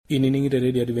Inining'ire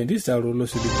Radio Adventist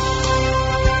olosili.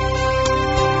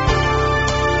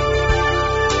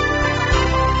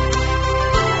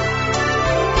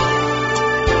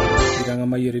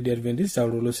 Irang'amayiore Radio Adventist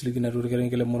olosili kinaturi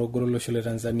kerenkele Morogoro losho le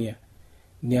Tanzania.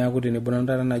 Niaku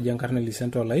tenebonantara naji enkarna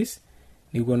Central Lice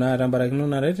nikuna atambarakino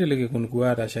nareteleke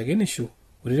kunkuata shakenishu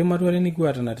urire matware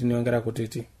nikuata natini wangera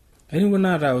kutiti. Aini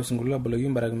kuna ata usingulula bologi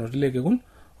mbarakino tileke kun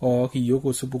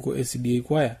kiyoko supuko SDA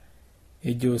kwaya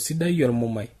ejo sidai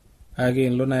yormomai. Age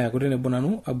nlona ya kutene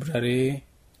bonanu abrare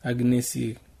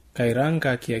Agnesi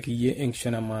Kairanga kiakiye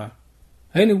enkshona ma.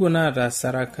 Aini kuna ata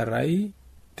Sara Karai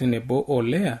tenebo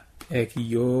olea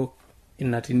kiyo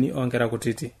inatini wangera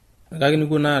kutiti. Kagini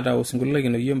kuna ata usingulula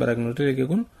kino yiyo mbarakino tileke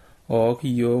kun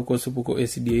kiyo kosupuko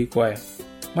SDA kwaya.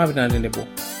 Mapita tenebo.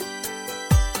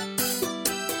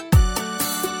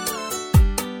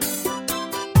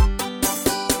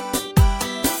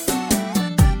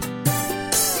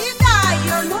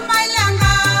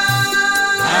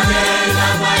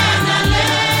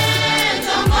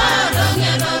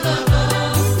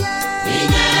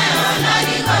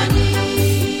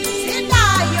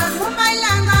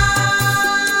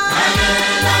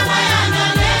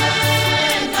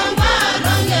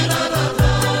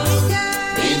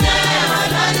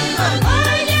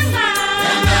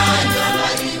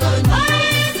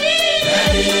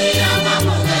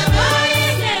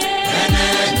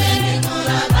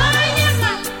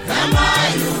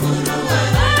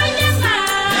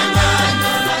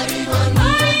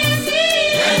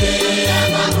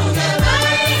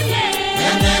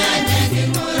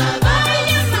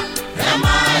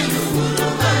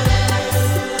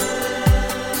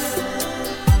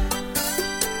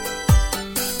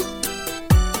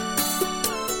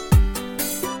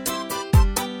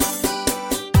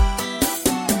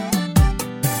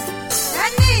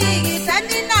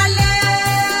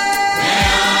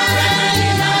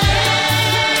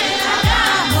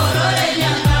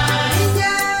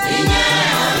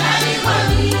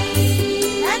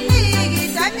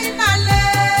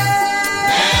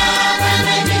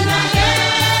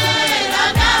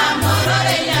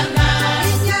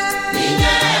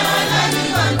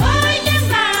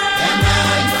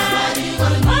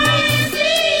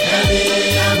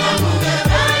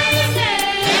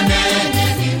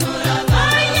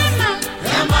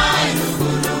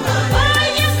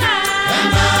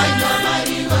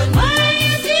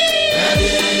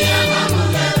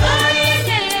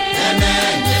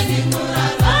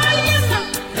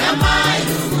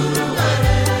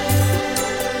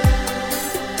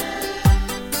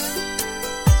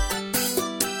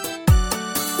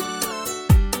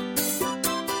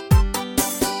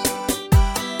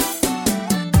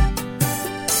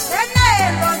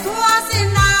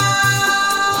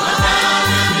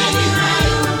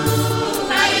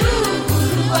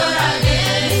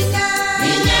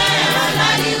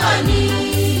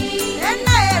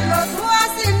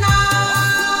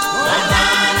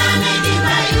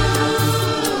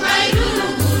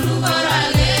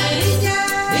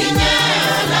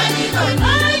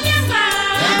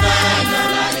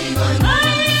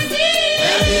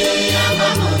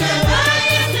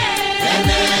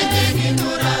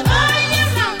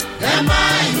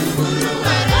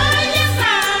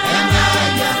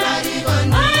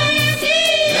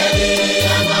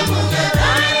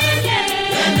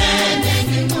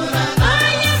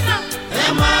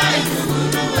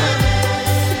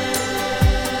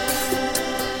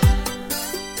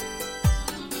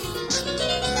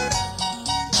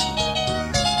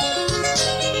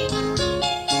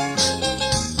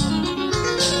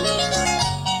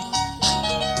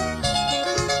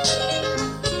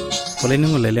 Koleni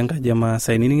ngolele nkajama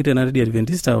sainini tena Radio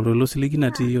Adventist olosili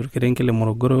nati orkerenkele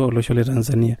Morogoro olosho le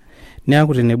Tanzania.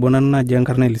 Niaku tenebona naji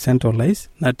enkarna Central Lice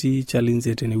nati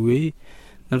challenge tenewei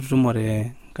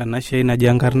natutumore kanashe naji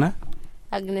enkarna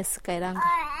Agnes Kairanga.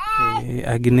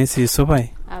 Agnes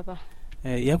sopai. Apa.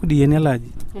 Yakudi yene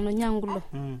laji. Nonyangulo.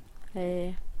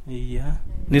 Iya.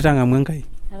 Nitanga mwenkai.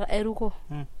 Eruko.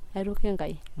 Eruko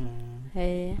ngai.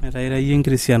 Metaira yen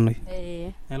Cristiano.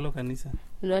 Hello kanisa.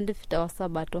 Ndio fita wa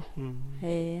Sabato.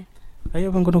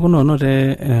 Ayo bangono no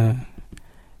te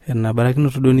na barakino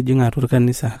tudoni jinga tur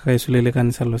kanisa kaisulele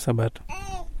kanisa lo Sabato.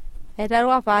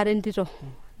 Etarwa parentito.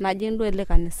 Najindo ele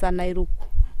kanisa na iruko.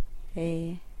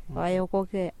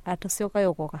 Wayokoke atosioka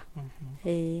yokoka.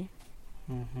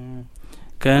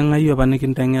 Kanga iyo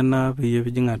panikintengena piye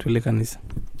bijinga tule kanisa.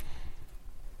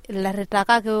 La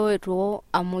retaka ke wetu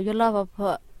amoyola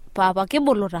papa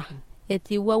kibulura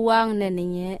eti wawang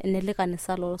nenye nele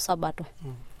kanisa lo Sabato.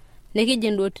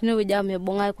 Nikijendo tine wejame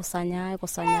bonga kusanya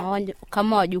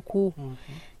kama wajukuu.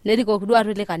 nerikoki duo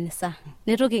atua ile kanisa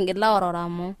netu kingila aorora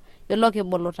amu yiolo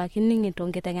kibuluta kining'ito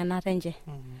nkiteng'enata enche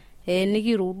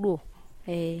nikiru duo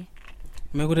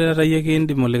mekure taata yie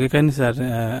kiindim olikae kanisa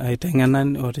aiteng'ena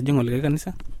otijing'a olikae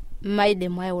kanisa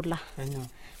maidim aula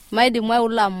maidim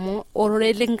aula amu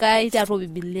orore linkai tiatua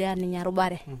Biblia ninye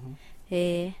arubare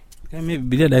kame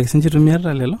Biblia dake sinche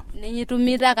tumiata lelo ninye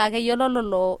tumita kake yiolo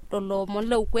lolo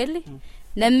mole ukweli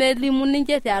nemelimu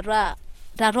ninche tiatua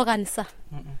kanisa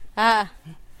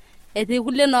etii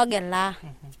kulie noogela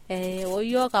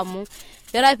oyiok amu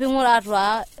yiolo ping'ura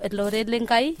atua elore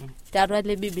linkai tiatua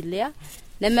le Biblia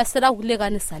nemesira kulie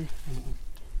kanisani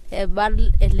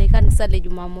ebal ele kanisa le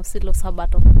Jumamosi lo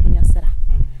Sabato enyosira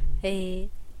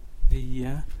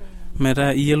iya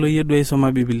meta iyiolo yie duo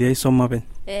aisoma Biblia aisoma pen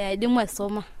aidimu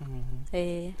aisoma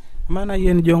maana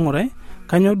yie nijo ng'urai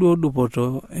kanyo duo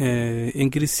dupoto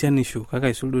enkirisianisho kaka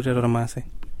aisul duo tiatua Irmaasai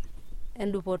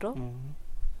endupoto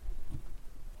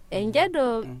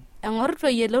enjedo eng'orito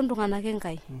yielo iltung'anak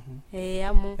Enkai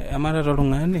amu amara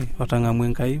toltung'ani otang'amu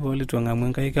Enkai olitu eng'amu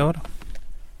Enkai keoro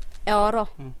eoro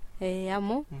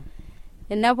amu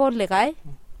enepo likae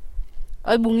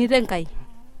oibung'ita Enkai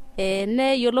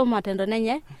ne yiolo matendo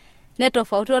nenye ne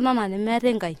tofauti onana nemeeta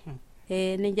Enkai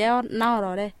ninche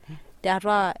naorore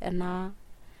tiatua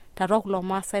kulo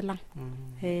Maasai lang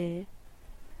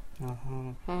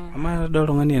amara dol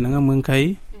tung'ani enang'amu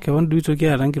Enkai kewon duo itoki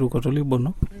aata nkirukoto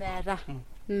libonok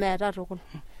meeta tukul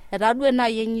etaa duo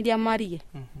nai enyiriamarie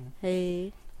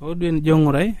duo enijo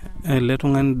ng'urai ele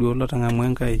tung'ani duo lotang'amu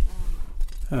Enkai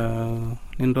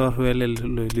nindoru ele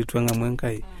litu eng'amu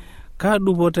Enkai kaa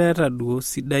dupoto eeta duo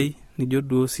sidai nijo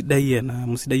duo sidai ena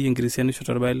amu sidai enkirisianisho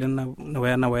torbaile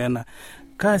na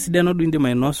kaa sidano duo indim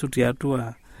ainosu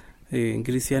tiatua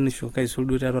enkirisianisho kaisul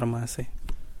duo tiatua Irmaasai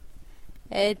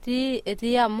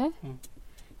etii amu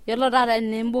yiolo taata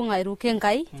enimbung' airuke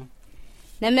Enkai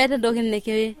nemeeta entoki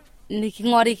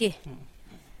niking'oriki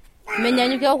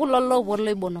menyanyukie kulo loopuo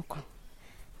loibonok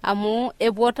amu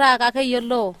epuo taa kake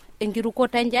yiolo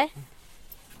enkirukoto enche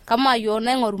kama yiok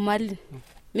naing'oru mali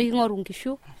miking'oru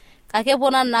nkishu kake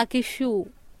epuo nana kishu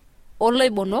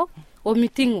oloibonok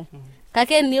omiting'o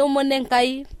kake eniomon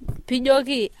Enkai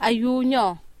pijoki ayieu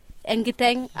nyoo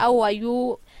enkiteng' au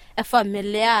ayieu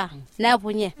efamilia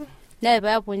nepunye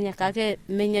nepepunye kake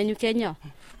menyanyukie nyoo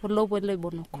olopuo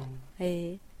loibonok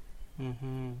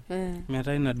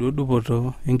meeta ina duo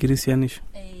dupoto enkirisianisho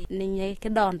ninye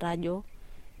kidolta ajo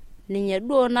ninye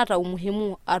duo nata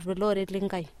umuhimu atua elore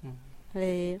linkai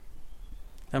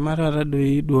amara taata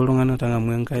duo oltung'ani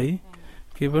otang'amu Enkai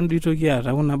kepon duo itoki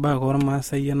aata kuna baa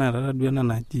ormaasai ena taata duo ena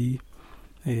naji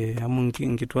amu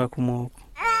nkituak kumok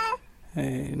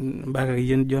mpaka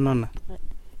akeyie nijo nona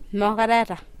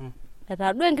mokareta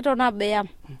etaa duo enkito nabo eyam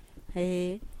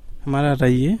amara taata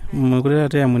yie mekure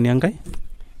taata eyamuni Enkai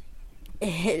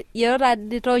yiolo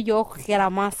tadito yiok kira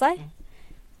Maasai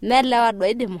melewa duo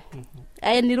aidimu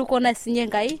niruko na sinye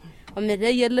Enkai ometaa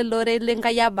yiolo elore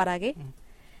linkai abaraki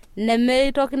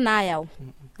nemeitoki naa ayau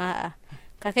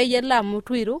kake yiolo amu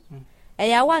tuiru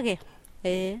eyau ake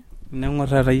neng'or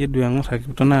taata yie duo eng'or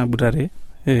akito naabutare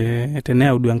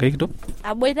teneyau duo Enkai kitok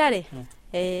aboitare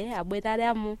aboitare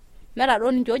amu meeta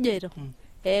duo ninche ojoito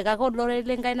kake olore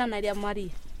linkai nanariamarie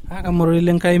akamorore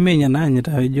Lenkai menya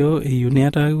naanyita ajo eyieu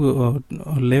niata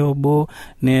ole obo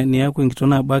niaku enkito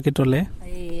nabo ake tole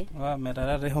meeta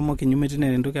taata homo kinyume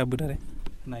tine entoki abutare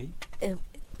nai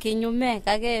kinyume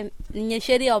kake ninye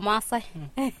sheria ormaasai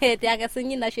tiake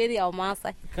sinye ina sheria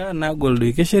ormaasai kaa nagol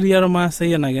doi ke sheria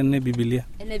ormaasai enake ene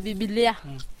Biblia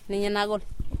ninye nagol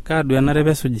kaa duo enare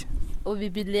pesuji o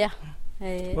Biblia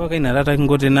pooki ina taata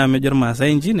kingote naa mejo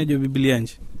Irmaasai inji nejo Biblia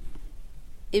inji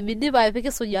ibidi pae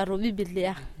pikisuja to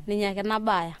Biblia ninye ake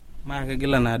nabaya maa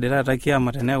kegila naade taata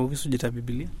kiama teneaku kisujita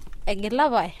Biblia egila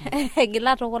pae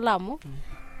egila tukul amu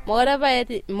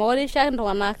mokure ishaki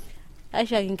iltung'anak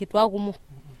aishaki nkituak kumok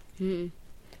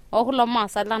okulo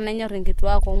Maasai lang nenyor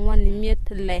nkituak 4,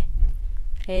 5,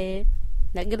 6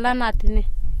 negila naa tine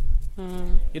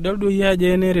idol duo yie ajo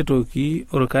eneretoki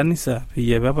orkanisa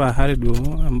peyie pepaahare duo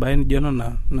embaye nijo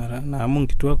ena naamu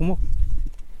nkituak kumok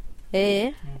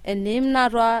enim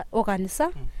natua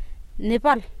okanisa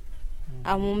nipal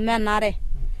amu menare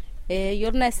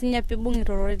yiolo na sinye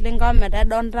pibung'ito orore linkai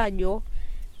metadonta ajo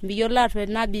miyiolo atua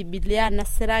ena Biblia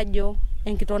nesira ajo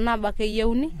enkito nabo ake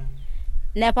eyieuni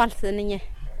nepal sininye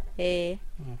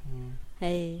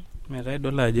metaa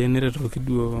idol ajo eneretoki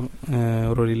duo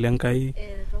orore lenkai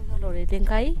orore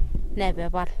lenkai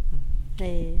nepepal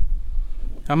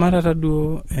ama taata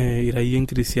duo irayie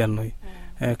enkirisianoi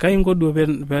kaingo duo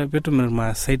petum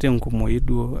Irmaasai tenkumoi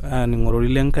duo aaning' orore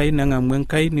Lenkai neng'amu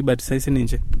Enkai nibatisai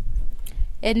sininche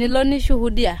enilo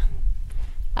nishuhudia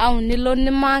au nilo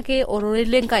nimaki orore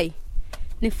lenkai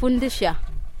nifundisha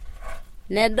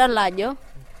nedol ajo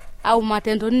au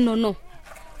matendo ninono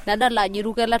nedol ajo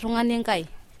iruko ele tung'ani enkai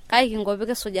kai kingo pee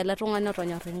kisuja ele tung'ani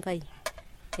otonyorr enkai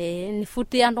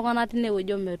nifutia ntung'anak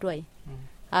tinewueji ometuai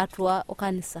atua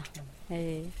kanisa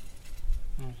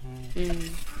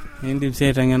Nindim sii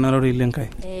aiteng'ena orore lenkai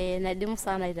naidim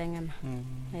sana aiteng'ena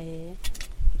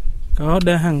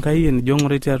kaoda hankai enijo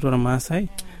ng'ore tiatua irmaasai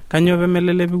kanyo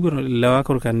pemelelepi ilewa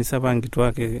kanisa paa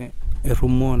nkituak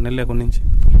erumo neleku ninche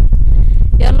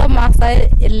yiolo maasai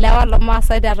ilewa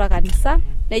lomaasai tiatua kanisa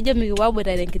nejo mikipuo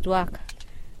aboitare nkituak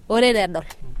orere edol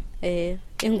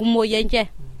enkumoi enche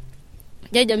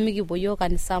jejo mikipuo yiok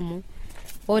kanisa amu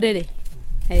orere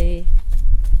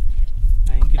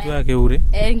nkituak eure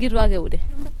nkituak eure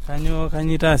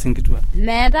kanyo itaas nkituak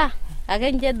meeta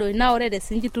ake nche doi na orere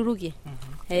sinji turukie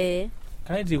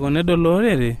kaitiko nedol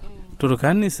orere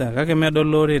turkanisa kake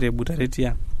medol orere butare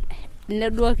tiang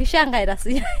neduoki shangaita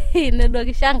siyo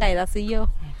neduoki shangaita siyo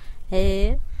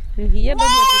mikiye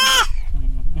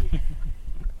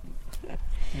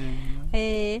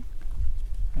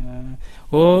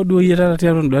duo yie tata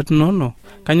tiatua nduat inono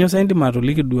kanyo sa indim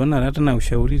atoliki duo nara tena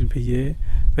ushauri peyie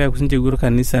peaku sinche ewuo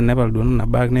kanisa nepal duo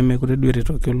nabak nemekure duo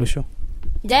eretoki olosho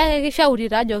jake kishauri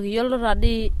tajoki yiolo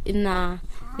tadi ina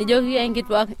nijoki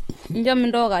enkituak njo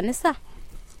mintoki kanisa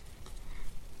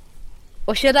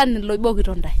oshetani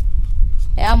loibokito ntae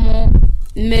amu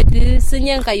metii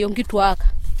sinye enkai onkituak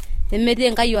nemetii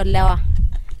enkai olewa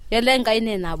yiolo enkai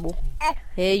ne nabo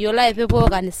yiolo epepo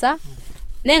kanisa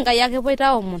ne enkai ake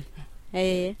poita omon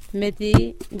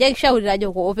metii nje kishauri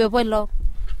tajo opepo ilo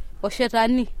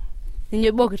oshetani ninye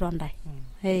ibokito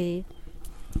ntae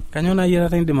kanyo na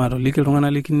yira indim atoliki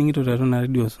iltung'anak likining'ito tiatua na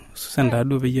radio susenda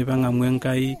duo peyie peng'amu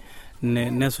enkai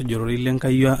nesujorori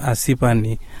lenkai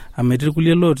asipani ametii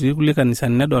kulie lotii kulie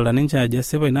kanisani nedolta ninche ajo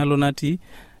asipa inalo natii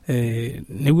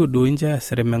nepuo duo ninche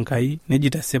aserem enkai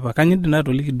nejito asipa kanyo indim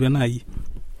atoliki duo nai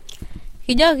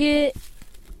kijoki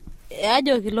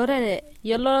ajoki lorere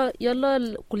yiolo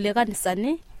kulie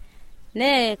kanisani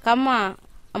ne kama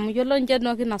amu yiolo nche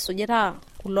noki nasujita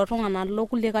kulo tung'anak lo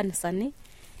kulie kanisani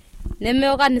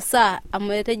nemeo kanisa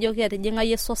amu etejoki etijing'a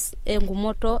Yesu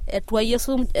engumoto etua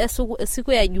Yesu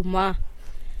siku ya Ijumaa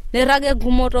nerage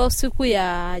engumoto siku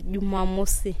ya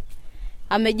Jumamosi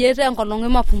amejete enkolong'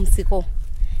 mapumziko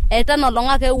etano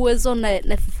longa ke uwezo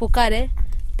na fufukare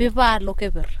pipa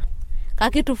lokeper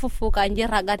kakitufufuka nje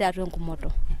ragati atu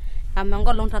engumoto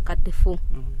amenkolong' takatifu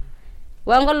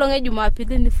wangolong'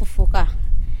 Jumapili nifufuka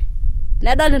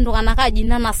nedol ntung'anak aji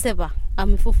nasipa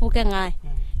amifufuke ng'ae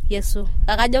Yesu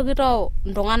akajokito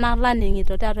ntung'anak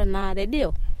laning'ito tiatua na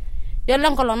radio yiolo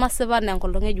enkolong' nasipa na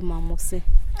enkolong' Jumamosi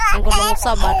enkolong'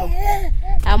 Sabato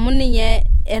amu ninye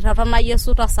etatana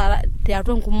Yesu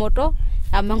tiatua engumoto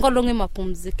amu enkolong'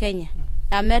 mapumziko enye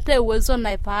amete uwezo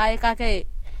naipai kake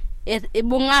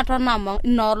ibung'a tona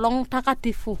inolong'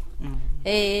 takatifu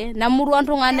namurua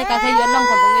ntung'anak kake yiolo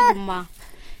enkolong'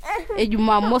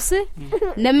 Jumamosi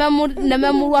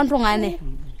nememurua ntung'anak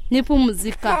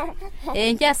nipumzika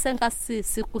nje senga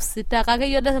siku 6 kake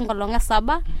yiolo enkolong'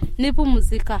 Saba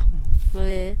nipumzika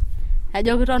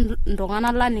ajokito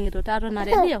ntung'anak laning'ito tiatua na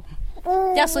radio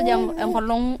jasuja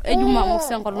enkolong'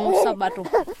 Jumamosi enkolong' Sabato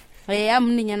amu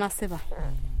ninye nasipa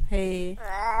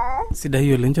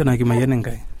sidai oleng chona kimayian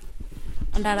enkai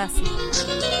ndarasi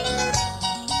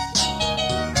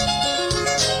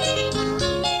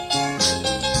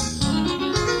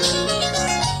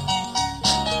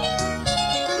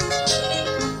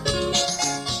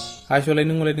asho lai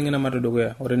ningole dingena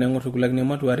matodogoya ore nengor kulak ne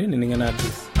matuare niningena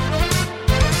address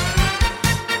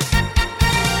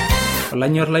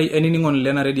olanyor lai eniningon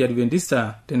lena radio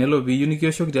adventista tenelo bi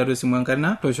unikioshoki tiatua simu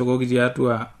enkarina toshokoki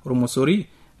tiatua ormosori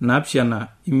napshana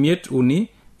imiet uni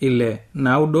ile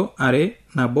naudo are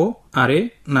nabo are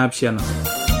napshana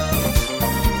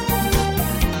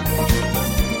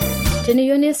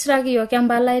teniyieu nisiraki yiok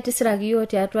empalai tisiraki yiok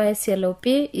tiatua SLP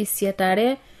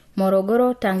isietare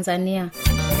Morogoro Tanzania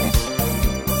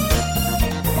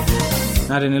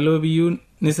na tenelo biyu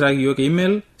nisiraki yiok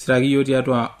email siraki yiok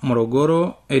tiatua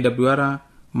morogoro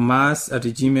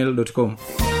awr@gmail.com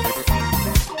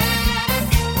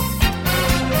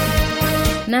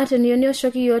na teniyieu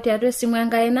nioshoki yiok tiatua simu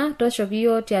enkaina toshoki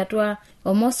yiok tiatua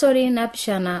omosori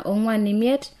napishana ong'uan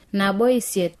imiet nabo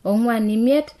isiet ong'uan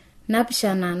imiet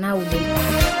napishana naudo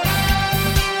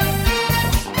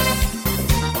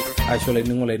asho lai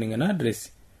ningola ningena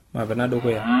address mapena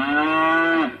dokoya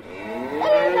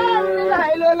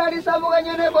ilo la risabuka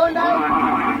nyene bonda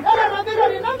era rabira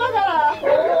ni nambagala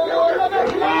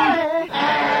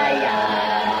aya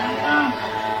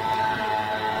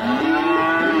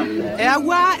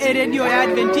Eyawa radio ya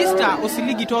Adventista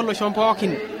osiligi tolo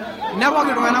shompookin.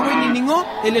 Napoki tung'anak oinining'o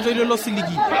eletoilo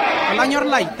siligi. Olanyor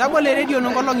lai, tabole radio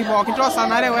nongolong'i pookin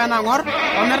toosanare wenang'or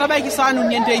ometabaiki saa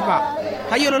uni enteipa.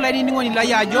 Tayiolo lainining'oni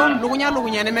lai ajo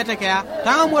lukunya nemetekea.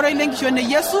 Tang'amuoro ile nkishon e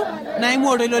Yesu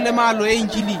naing'uoro ilo lemaalo e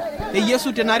Injili. E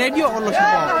Yesu tena radio olosho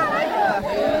pookin.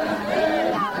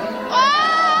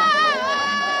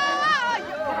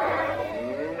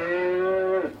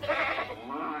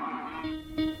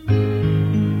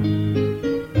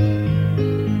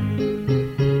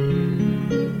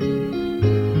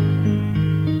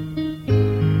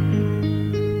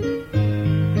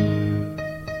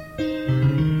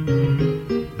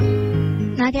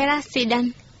 Nakera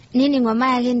sidan nini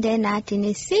ngoma yalinde na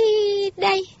atini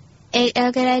sidai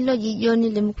ekera ilo jijoni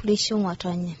limkulishu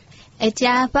ngotonye eti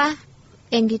hapa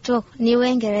engitok ni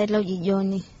wengere ilo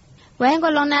jijoni wengo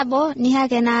lonabo ni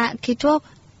hake na kitok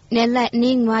nela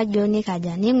ni ngwa joni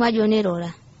kaja ni ngwa joni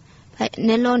rora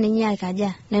nelo ni nya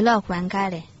kaja nelo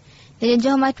kwankare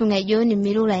njo matunga joni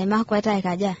mirura ema kwata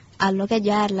kaja aloke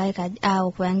jar la kaja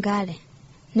au kwankare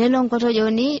nelo ngoto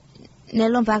joni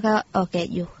nelo mpaka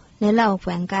okejo nela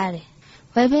okwankare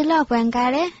webela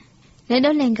okwankare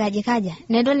nedolengaje kaja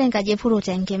nedolengaje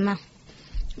furuta nkema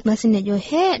basi nejo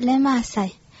he le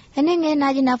masai enenge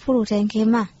naji na furuta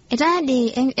nkema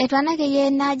etadi etwanake ye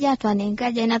naji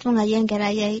atwanengaje natunga yengera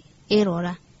ye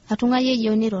irora atunga ye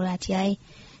joni rora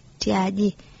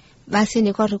tiaji basi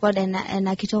niko rekode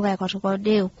na kitoka kwa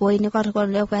rekode ko niko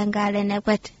rekode le kwankare ne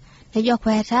kwet nejo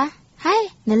kweta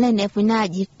hai nele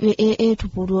nefunaji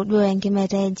tupuru do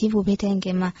engimeta jibu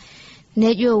betengema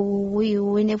nejo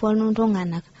uwi ne ponu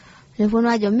ndongana ne ponu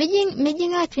ajo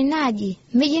mijinga twinaji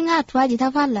mijinga twaji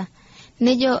tafala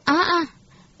nejo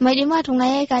maidimwa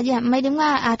tungaye kaja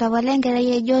maidimwa atawalengera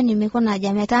ye joni mikona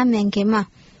jameta mengema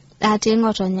ati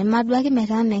ngotonye madwa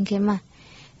kimeta mengema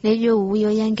nejo uwi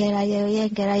yengera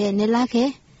ye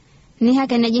nelake ni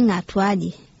hake nejinga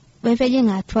twaji bepeje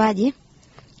ngatwaji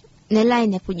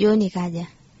nelaine pujoni kaja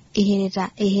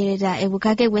ihirita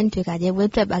ebukake wentwe kaja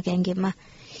wetwe bakengema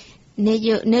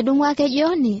nejo nedumwa ke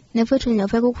joni nefutu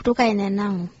nyofe kutuka ene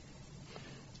nangu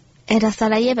era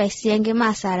saraye baisienge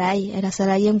masarai era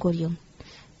saraye ngoriyo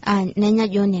nenya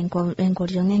joni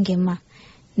ngoriyo ngema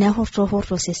ne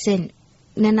hoto sesen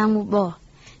nenangu bo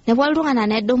ne bolunga na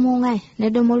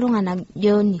nedumulunga na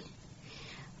joni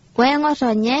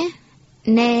wengotonye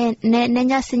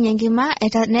nenya sinyengima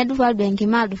eta neduwa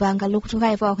bengima duvanga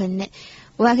lukutuka ifo kenne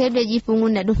wakedwe jipungu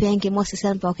nedu pengi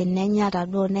mosisen poke nenya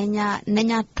tado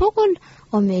nenya tukul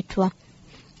ometwa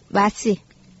basi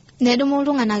nedu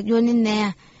mulunga na joni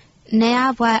ne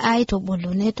apa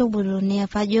aitobolo ne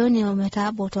pa joni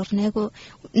ometa botor neko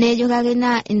nejo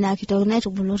kagena ina kitone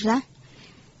tubuluta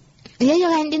yeyo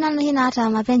kandina no hina ata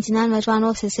mapenzi nanu etwa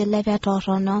no sesele pe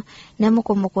torono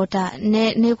nemukomokota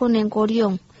ne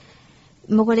kunenkoriyo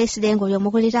mokole sidengo yo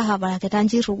mokolita habara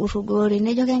ketanji rugurugori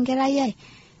nejo kengera ye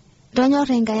donyo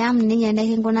renga yam ninyene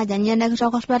kingona janyene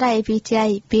kitokosbara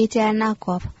PTI na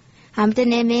kop amte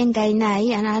ne menga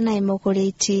inai anana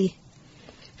imokoliti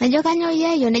nejo kanyo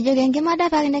ye yo nejo kenge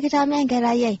madapa ne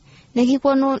kitamengera ye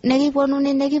nekiponu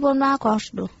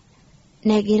akosdo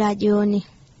negira joni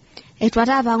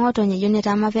etwata bangoto nyejo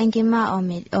netama pengima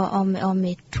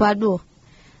ome twado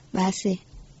basi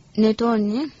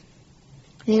netoni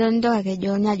nilo ndoka ke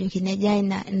jonya jukineja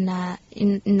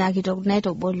na kitok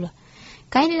naito bolwa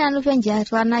kaini nanupe nja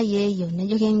twana yeyo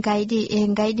nejo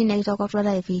kengaidi ne kitoko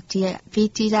twala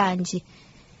piti ranji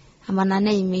amana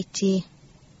ne imiti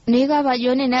niga ba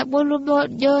joni ne bolu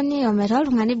joni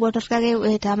ometalu ngani botoskage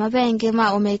etama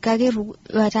pengema omekage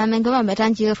watamengema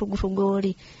metanji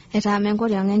rugurugori etamengo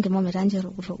lyangengema metanji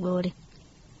rugurugori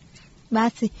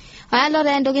basi alo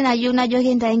rendo kina yuna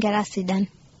jokinda ingera sidan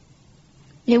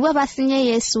Niwe basinye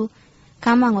Yesu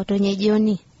kama ngotonye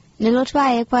joni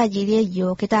nilotwaye kwa ajili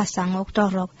ejo kitasango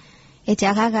kutorok eti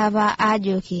akagaba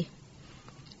ajoki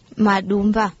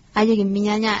madumba ajoki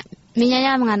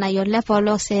minyanya mngana yole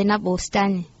polo sena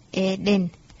bostani den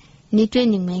nitwe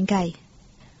ni mwengai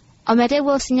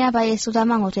ometebo sinya ba Yesu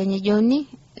kama ngotonye joni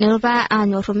nilotwa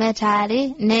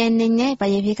anyorumetari nenenye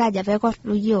bayepika japeko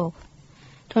luyo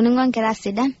toningongera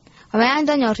sidan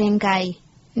omeando nyorengai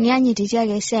Nyanyi titia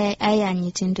gese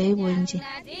ayanyi tindo ibonje.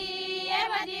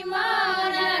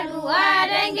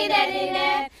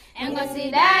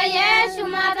 Engosida Yesu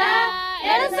mata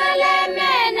Jerusalem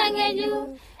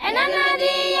nangeju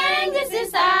enanadi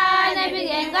yengisisa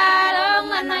nebigengaro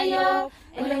nganayo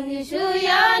elengishu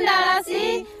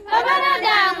yondarasi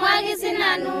babarada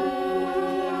mwagisinanu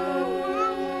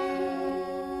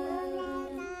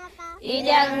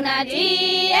Ijagnati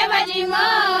ebadimo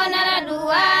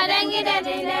naradua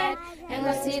dengidetile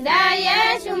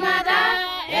Sidaye shumata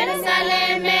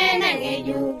Jerusalem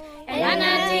nengeju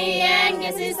Yanati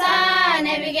yengisisa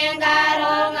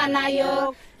nebigengaro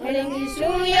nganayo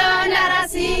Elengishuyo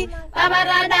narasi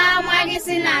babarada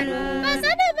mwagisinanu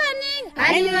Masadabani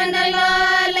Anyondalo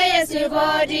le Yesu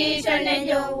body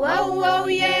shonejo wow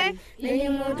ye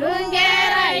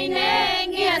Nimutungera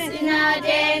inengi asina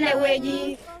dene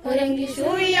weji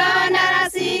Elengishuyo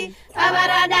narasi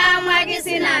babarada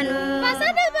mwagisinanu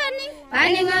Masadabani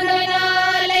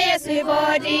Anyondalo le Yesu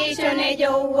body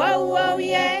shonejo wow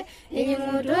ye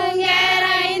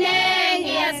Nimutungera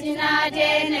inengi asina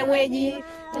dene weji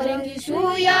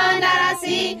Orengishuyo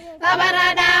ndarasi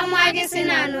babarada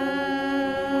mwagisinanu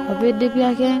Obede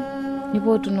byake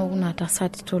nipotu nokuna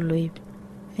tasati toloipi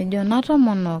ejo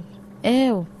natomonok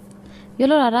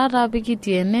yolo rata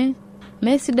pikitiene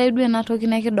mesidai duo enatoki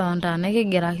nekidonta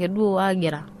nekigira ake duo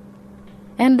agira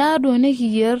endaa duo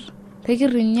nekiyer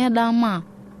pekirinye dama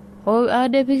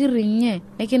ade pekirinye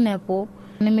nekinepu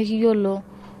nemekiyiolo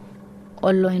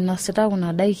oloinosita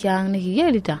kuna daiki ang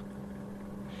nikiyerita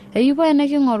Eyupa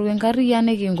eneking'oru enkarriya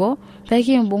nekingo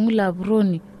pekimbung'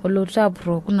 lapuroni olotu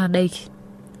apuro kuna daiki.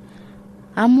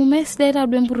 Amu mesidai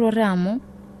taduo empurrore amu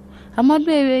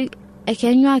duo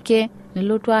ekenyu ake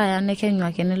nelotu aya nekenyu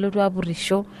ake nelotu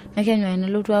apurisho nekenyu ake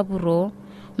nelotu apuroo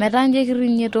metaa nje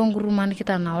kirinye tonkuruman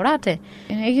kitanaurate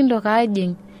nekintoka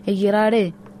ajing'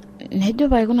 eyiarare nejo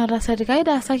pai kuna tasati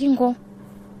kaitaasaki nko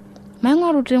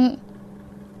maing'oru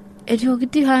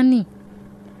etiokiti hani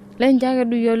lenjake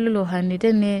du yolilo hani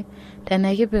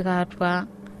tenekipika atua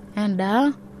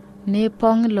endaa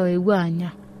nipong' ilo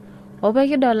ewuanya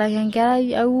opekidolaki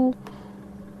enkerai au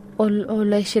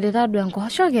oloishirita duo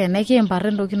enkoshoke nekimparr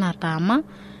entoki nataama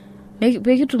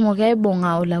pekitumoki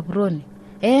aibung'a olapuroni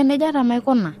nejo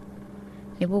atamaikuna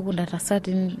nipuo kunda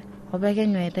tasati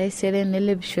opekenyu aitaisere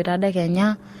nelepisho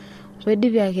tadekenya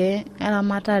pedipi ake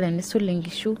eramatare nisul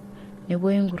inkishu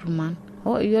nepuoi inkurman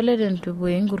iyiolo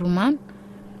tenitupuoi inkurman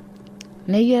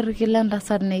neyier kila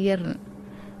entasat neyier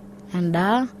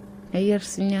endaa neyier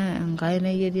sinye enkai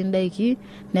neyieri indaiki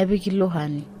nepiki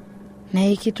lohani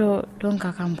neiki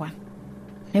tonkakambwan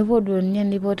nepuo duo ninye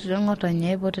nipoti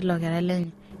ng'otonye ipoti ilo kerai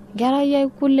lenye nkerai ai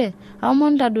kule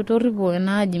aomon tadu torripo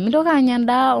enaaji mintoki anya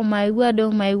endaa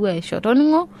omaiwu aisho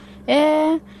toning'o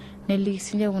neliki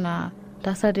sinye kuna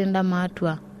tasati ndama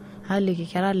atua aliki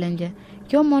kera lenje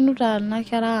kiomonuta na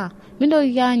kera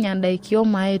mintoki anya ndaiki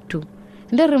omaetu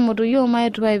nderremoto yo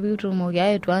maetu pai pitumoki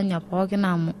aetu anya pookin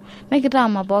amu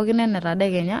mekitama pookin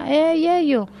enetadekenya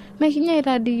yeyo mekinya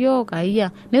itadiyo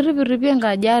kaiya nirripirripi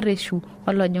enkaji areshu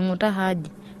olojing'uta haji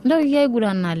ntoki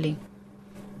aigura naleng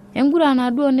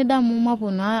engurana duo nidamu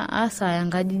mapono asaya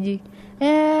nkajiji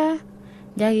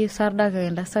jaki sardaka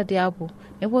entasati hapo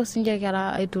nepuo sinje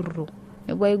kera aiturru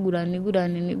nepuo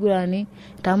aigurani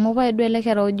tamu pai duo ele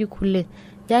kera oji kule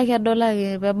jaki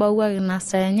edolaki pebauaki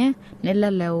nasenye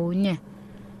neleleunye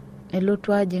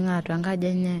nelotu ajing' atua enkaji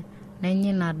enye nenya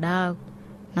ina daa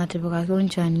natipikaki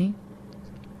onchani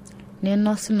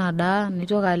ninos ina daa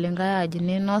nitoki alo enkai aji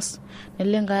ninos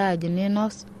nelo enkai aji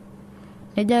ninos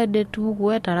nejo ade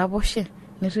tupuku etaraposhe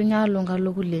nitunya alo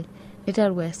nkalo kulie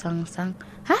niteru aisang'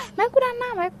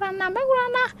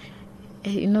 maigurana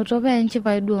inoto pa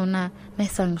enchipai duo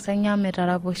naisang' amu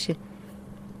etaraposhe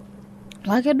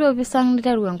wake duo pisang'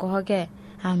 niteru enkohoke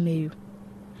ameyu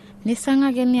nisang'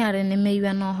 ake niare nemeyu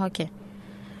enohoke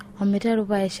omiteru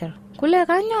paishir kule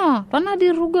kanyo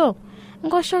panadi rugo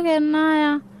nkoshoke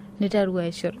naya niteru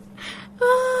aishir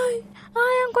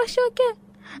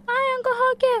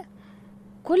enkohoke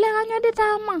kule kanyo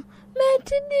ditama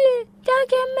metidi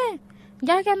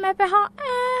jakeme peho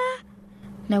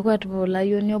nekwet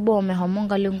polayoni obo mehomo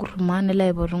nkale nkurumane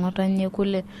laipotu ng'otonye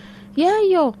kule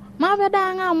yeyo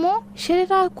mapeda ng'amu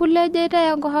shirita kule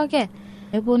jeita enkohoke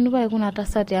eponu pai kuna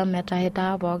tasati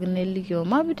ametahita pookin nelikio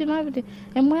mapiti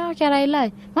emoyo kerai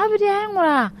lai mapiti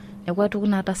aing'ura nekwetu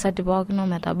kuna tasati pookin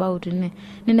ometabau tine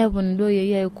nineponu duo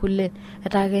yeyio kule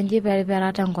etakenji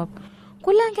periperata enkop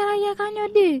kule enkerai kanyo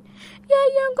di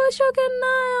yeyio enkoshoke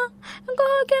naya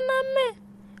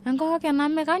enkohoke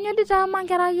name kanyo di tama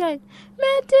enkerai ai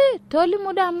meti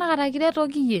tolimu dam nakata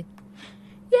kiretoki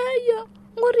yeyio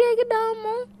ng'urieki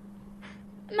damu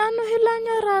nanu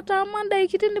hilanyorata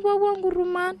mandaikiti nipopuo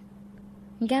nkuruman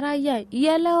nkerai ai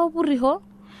iyelewa puriho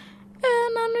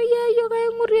nanu yeyio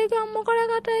kaing'urieki amu kore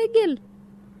kata igil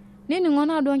nining'o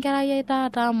naduo nkerai ai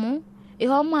taata amu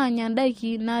ihomo anya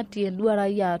ndaiki natii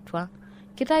enduarai atua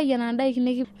kitayu ena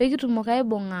ndaiki pekitumoki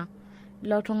aibung'a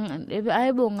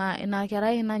ina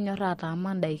kerai nanyor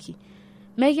ataama ndaiki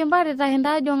mekimparita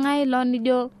hindajo ng'ai lo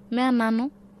nijo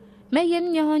menanu meyie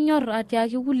ninye honyor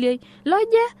atiaki kuliei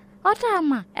loje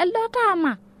otama elde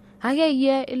otama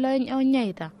akeyie ilo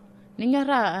onyaita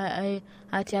ninyorra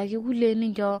atiaki kulie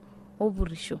nincho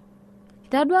opurisho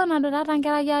tadua nado tata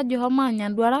nkerai ajo homanya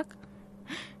nduarak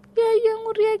yeye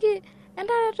ngurieki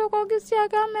endare tokoki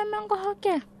siaka memengo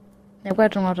hoke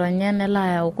nekwetu ngotonye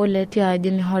nelaya ukoleti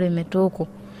aji ni hore metoko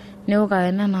neuka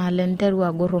ena na lenteru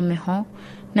agurumiho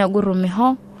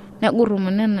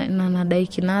negurumene na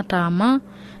daiki na tama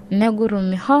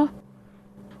negurumiho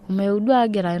umeudua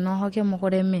agira ino hoke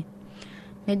mokoreme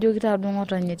nejo kitadu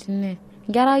ngotonye tine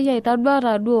ngerai ai tadua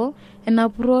taduo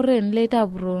enapurore nleita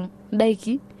puro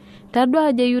daiki tadua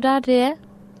aje yutate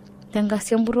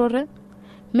tengasie mpurore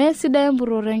mesidai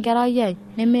mpurore ngerai ai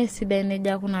nemesidai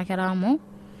neja kuna keramo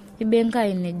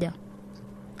ibenkai neja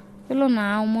ilo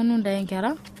na omonu ndai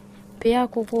nkera pia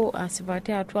kuku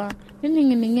asipate atwa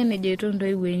ninginge neje tondo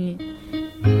iwenyi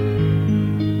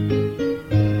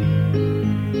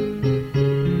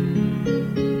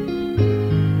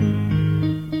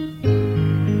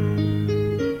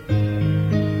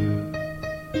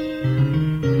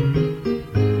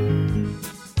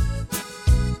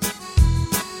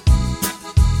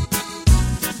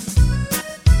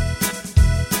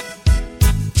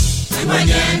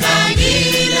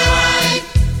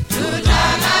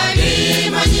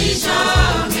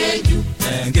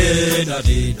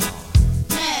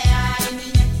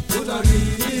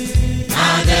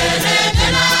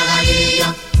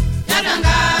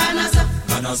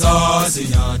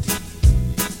Sinyati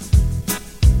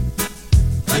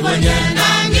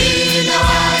Wanyenda ngile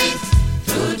wai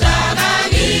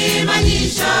Tutalagi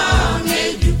manyisho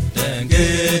ngeju Tenge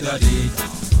gadita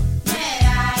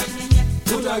Mea ininye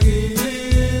Tutagini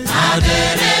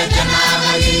Adere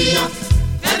tenagagiyo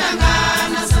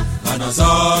Tetanganasa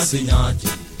Kanasa sinyati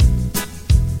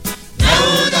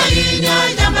Neudaginyo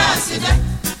jambasida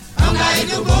Ongai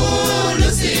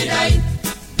tubulu sidai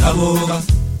Nabuga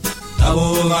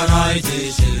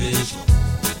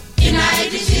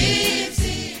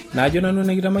najo nanu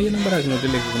nekitamayiana mbarakinoto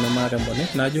lekikuna maatembone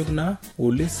najo kuna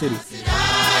uleseri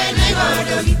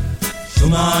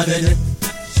shumadene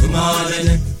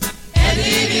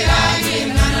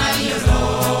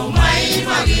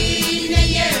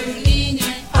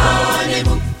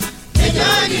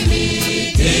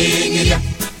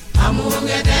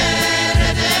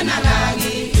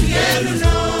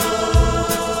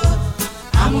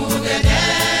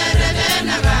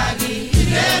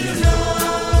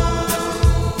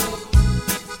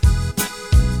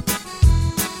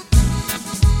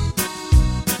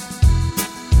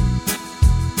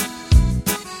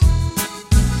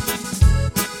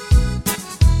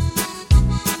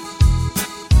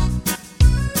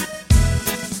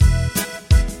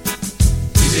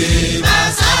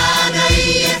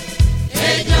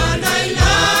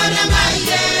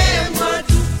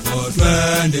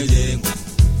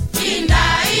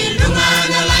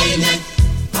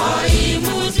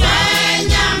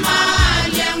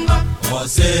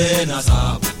Sena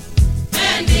sabu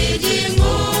Endi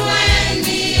jingu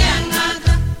endi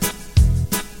angaka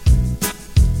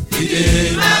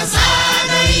Ide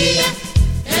masada iye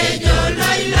Ejolo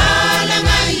ilole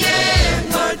ngaye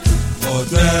ngotu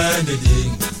Otwende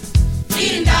jingu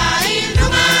Inda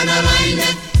ilungana laine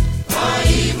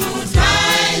Oimutwa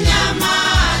enyama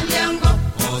lengo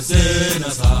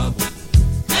Osena sabu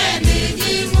Endi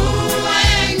jingu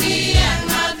endi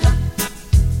angaka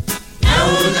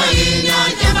Naudaginya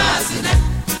jambasida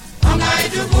Ongai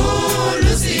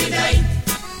tubulu sidai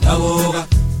Nabuga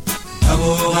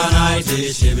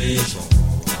naiti shibisho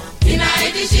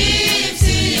Inaiti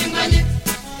shibsi nganye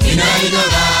Inaiti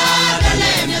gada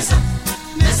lemyasa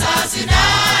Mesa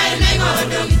sidai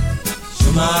naigodogi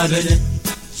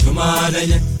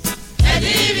Shumadenye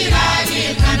Edibi gagi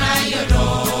kana yodo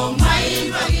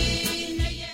Maibagi